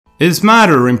Is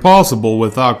matter impossible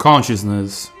without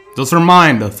consciousness? Does our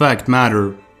mind affect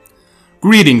matter?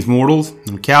 Greetings, mortals,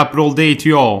 and a capital day to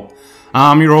y'all.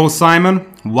 I'm your host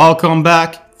Simon. Welcome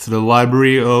back to the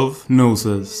Library of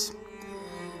Gnosis.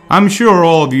 I'm sure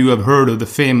all of you have heard of the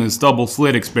famous double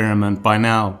slit experiment by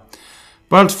now.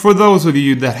 But for those of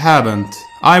you that haven't,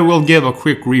 I will give a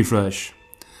quick refresh.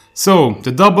 So,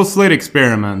 the double slit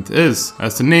experiment is,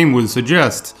 as the name would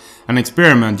suggest, an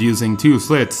experiment using two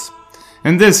slits.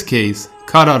 In this case,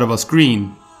 cut out of a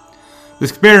screen. The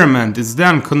experiment is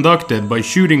then conducted by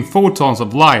shooting photons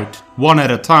of light, one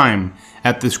at a time,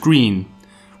 at the screen,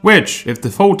 which, if the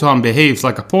photon behaves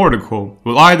like a particle,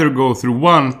 will either go through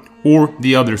one or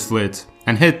the other slit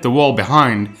and hit the wall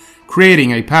behind,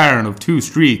 creating a pattern of two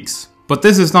streaks. But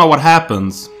this is not what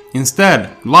happens.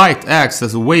 Instead, light acts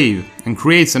as a wave and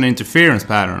creates an interference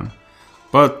pattern.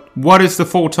 But what is the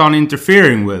photon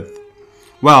interfering with?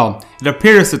 Well, it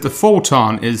appears that the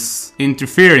photon is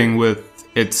interfering with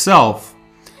itself.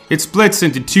 It splits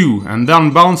into two and then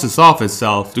bounces off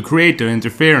itself to create an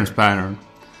interference pattern.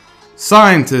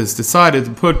 Scientists decided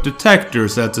to put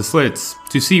detectors at the slits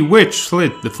to see which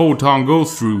slit the photon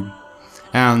goes through.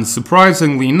 And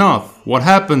surprisingly enough, what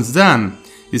happens then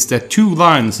is that two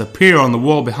lines appear on the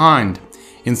wall behind,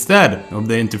 instead of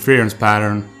the interference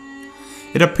pattern.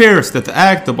 It appears that the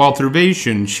act of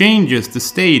observation changes the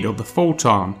state of the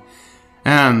photon,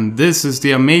 and this is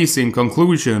the amazing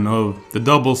conclusion of the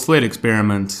double slit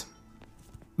experiment.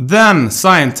 Then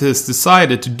scientists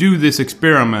decided to do this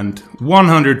experiment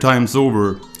 100 times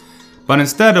over, but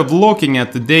instead of looking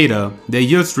at the data, they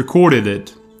just recorded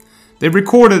it. They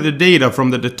recorded the data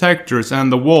from the detectors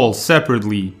and the wall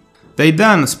separately. They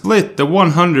then split the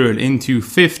 100 into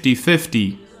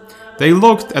 50-50. They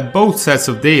looked at both sets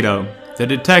of data, the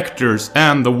detectors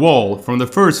and the wall from the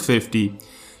first 50,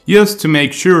 just to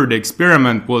make sure the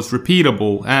experiment was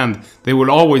repeatable and they would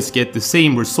always get the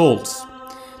same results.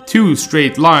 Two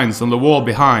straight lines on the wall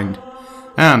behind,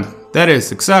 and that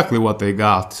is exactly what they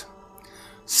got.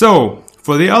 So,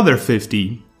 for the other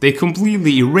 50, they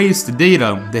completely erased the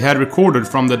data they had recorded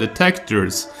from the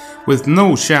detectors with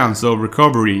no chance of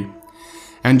recovery,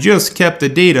 and just kept the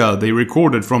data they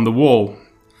recorded from the wall.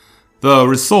 The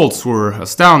results were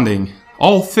astounding.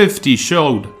 All 50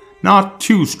 showed not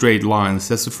two straight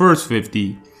lines as the first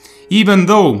 50, even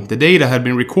though the data had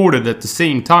been recorded at the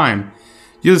same time,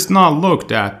 just not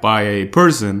looked at by a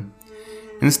person.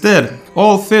 Instead,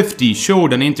 all 50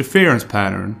 showed an interference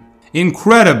pattern.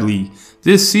 Incredibly,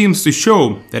 this seems to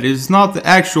show that it is not the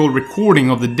actual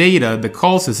recording of the data that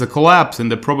causes a collapse in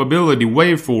the probability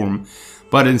waveform,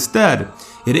 but instead,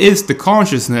 it is the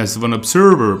consciousness of an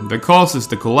observer that causes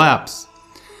the collapse.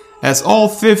 As all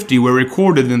 50 were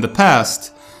recorded in the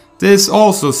past, this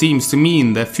also seems to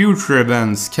mean that future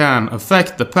events can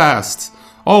affect the past,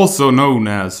 also known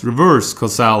as reverse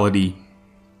causality.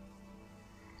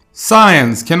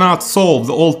 Science cannot solve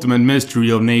the ultimate mystery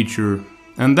of nature,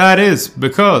 and that is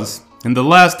because, in the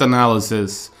last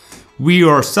analysis, we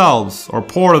ourselves are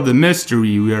part of the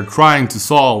mystery we are trying to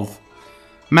solve.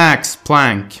 Max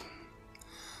Planck.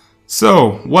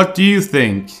 So, what do you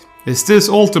think? Is this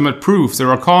ultimate proof that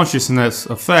our consciousness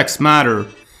affects matter?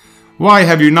 Why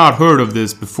have you not heard of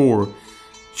this before?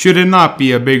 Should it not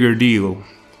be a bigger deal?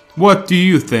 What do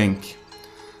you think?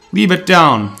 Leave it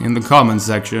down in the comment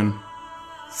section.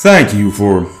 Thank you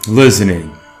for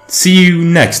listening. See you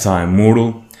next time,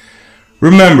 mortal.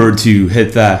 Remember to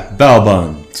hit that bell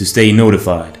button to stay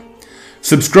notified.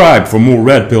 Subscribe for more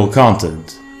Red Pill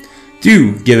content.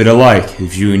 Do give it a like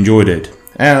if you enjoyed it,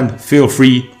 and feel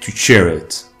free to share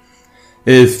it.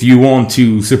 If you want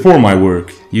to support my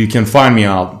work, you can find me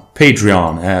on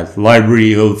Patreon at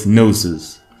Library of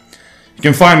Gnosis. You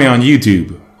can find me on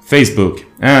YouTube, Facebook,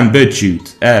 and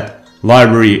BitChute at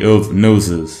Library of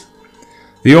Gnosis.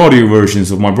 The audio versions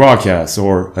of my broadcasts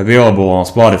are available on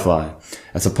Spotify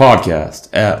as a podcast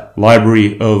at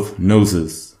Library of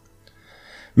Gnosis.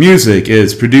 Music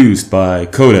is produced by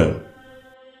Coda.